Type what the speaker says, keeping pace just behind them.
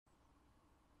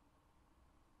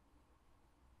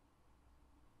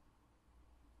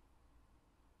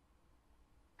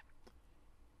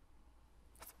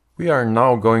We are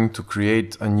now going to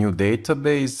create a new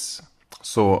database,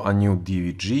 so a new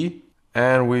DVG,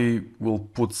 and we will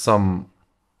put some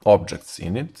objects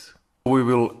in it. We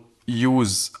will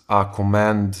use a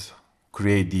command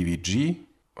create DVG.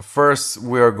 First,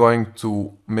 we are going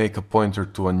to make a pointer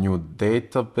to a new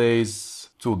database,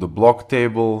 to the block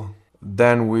table.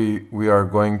 Then we are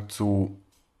going to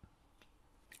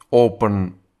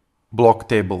open block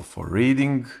table for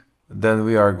reading. Then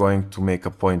we are going to make a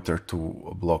pointer to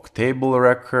a block table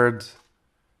record.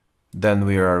 Then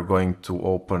we are going to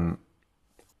open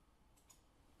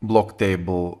block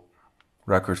table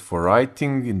record for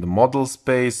writing in the model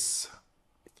space.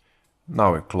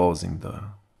 Now we're closing the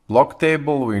block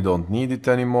table, we don't need it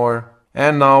anymore.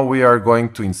 And now we are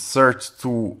going to insert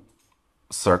two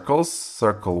circles,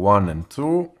 circle 1 and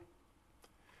 2,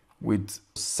 with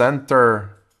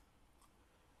center,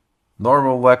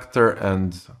 normal vector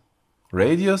and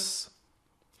radius.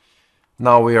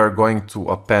 Now we are going to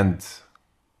append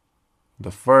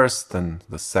the first and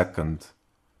the second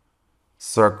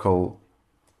circle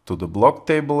to the block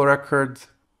table record,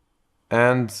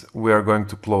 and we are going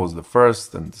to close the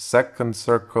first and the second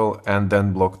circle and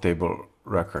then block table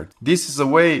record. This is a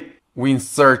way we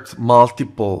insert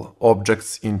multiple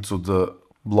objects into the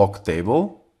block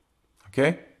table.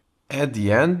 Okay. At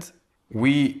the end,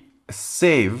 we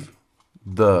save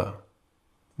the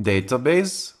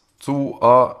database to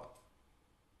a,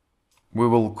 we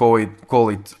will call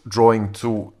it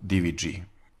drawing2 DVG.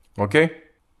 Okay.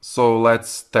 So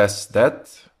let's test that.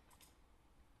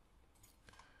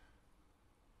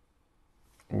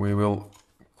 We will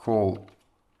call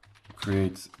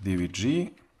create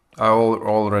DVG. I will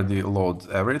already load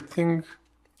everything.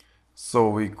 So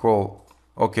we call,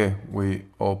 okay, we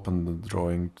open the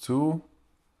drawing2.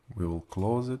 We will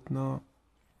close it now.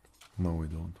 No, we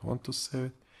don't want to save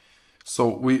it. So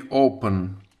we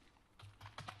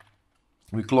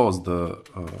close the,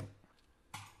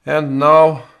 and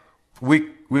now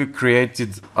we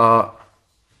created a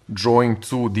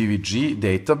drawing2 DVG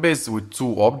database with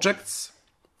two objects.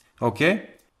 Okay.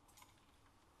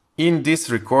 In this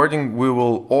recording, we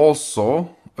will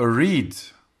also read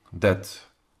that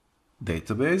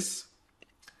database.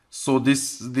 So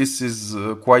this is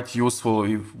quite useful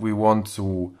if we want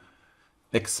to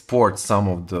export some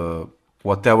of the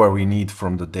whatever we need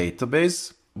from the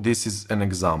database. This is an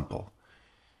example.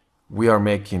 We are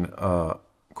making a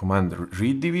command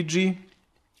read DVG.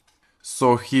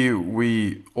 So here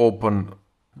we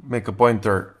make a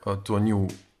pointer to a new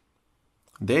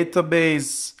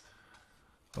database.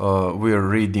 We are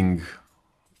reading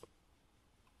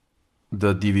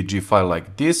the DVG file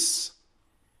like this.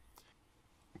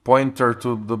 Pointer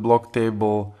to the block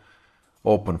table,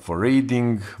 open for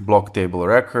reading, block table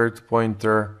record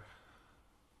pointer.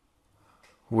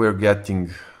 We're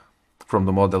getting from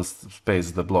the model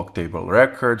space the block table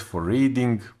record for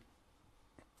reading.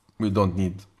 We don't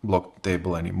need block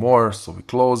table anymore, so we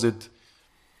close it.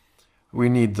 We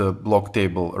need the block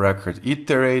table record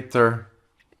iterator.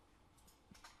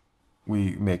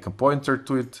 We make a pointer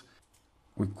to it.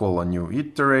 We call a new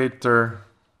iterator.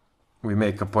 We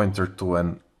make a pointer to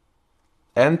an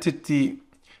entity,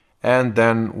 and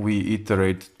then we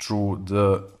iterate through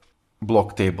the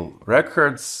block table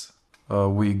records.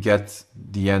 We get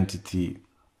the entity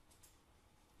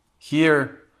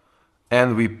here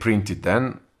and we print it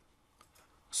then,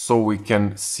 so we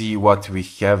can see what we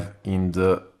have in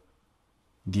the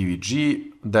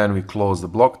DVG. Then we close the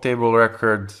block table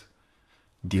record,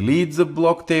 delete the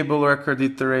block table record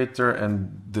iterator,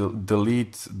 and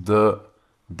delete the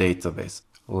database.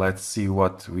 Let's see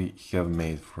what we have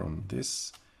made from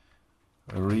this.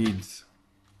 Read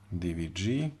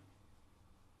DVG.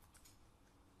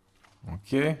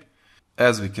 Okay.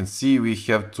 As we can see, we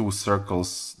have two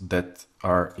circles that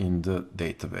are in the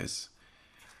database.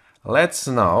 Let's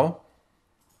now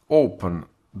open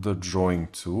the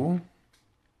drawing2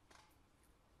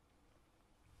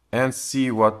 and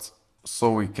see what,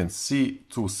 so we can see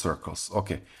two circles.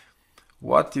 Okay.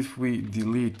 What if we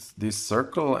delete this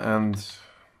circle and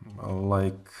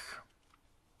like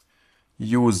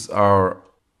use our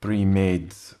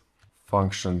pre-made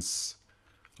functions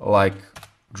like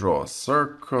draw a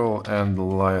circle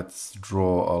and let's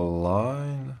draw a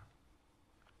line.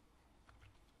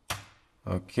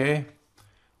 Okay,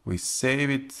 we save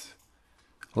it.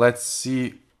 Let's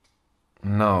see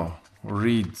now,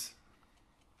 read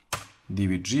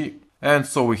DVG. And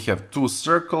so we have two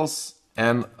circles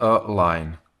and a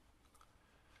line.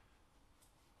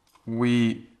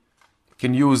 We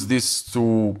can use this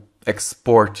to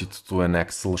export it to an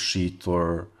Excel sheet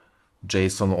or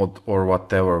JSON or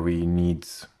whatever we need.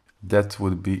 That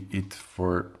would be it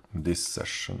for this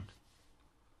session.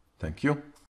 Thank you.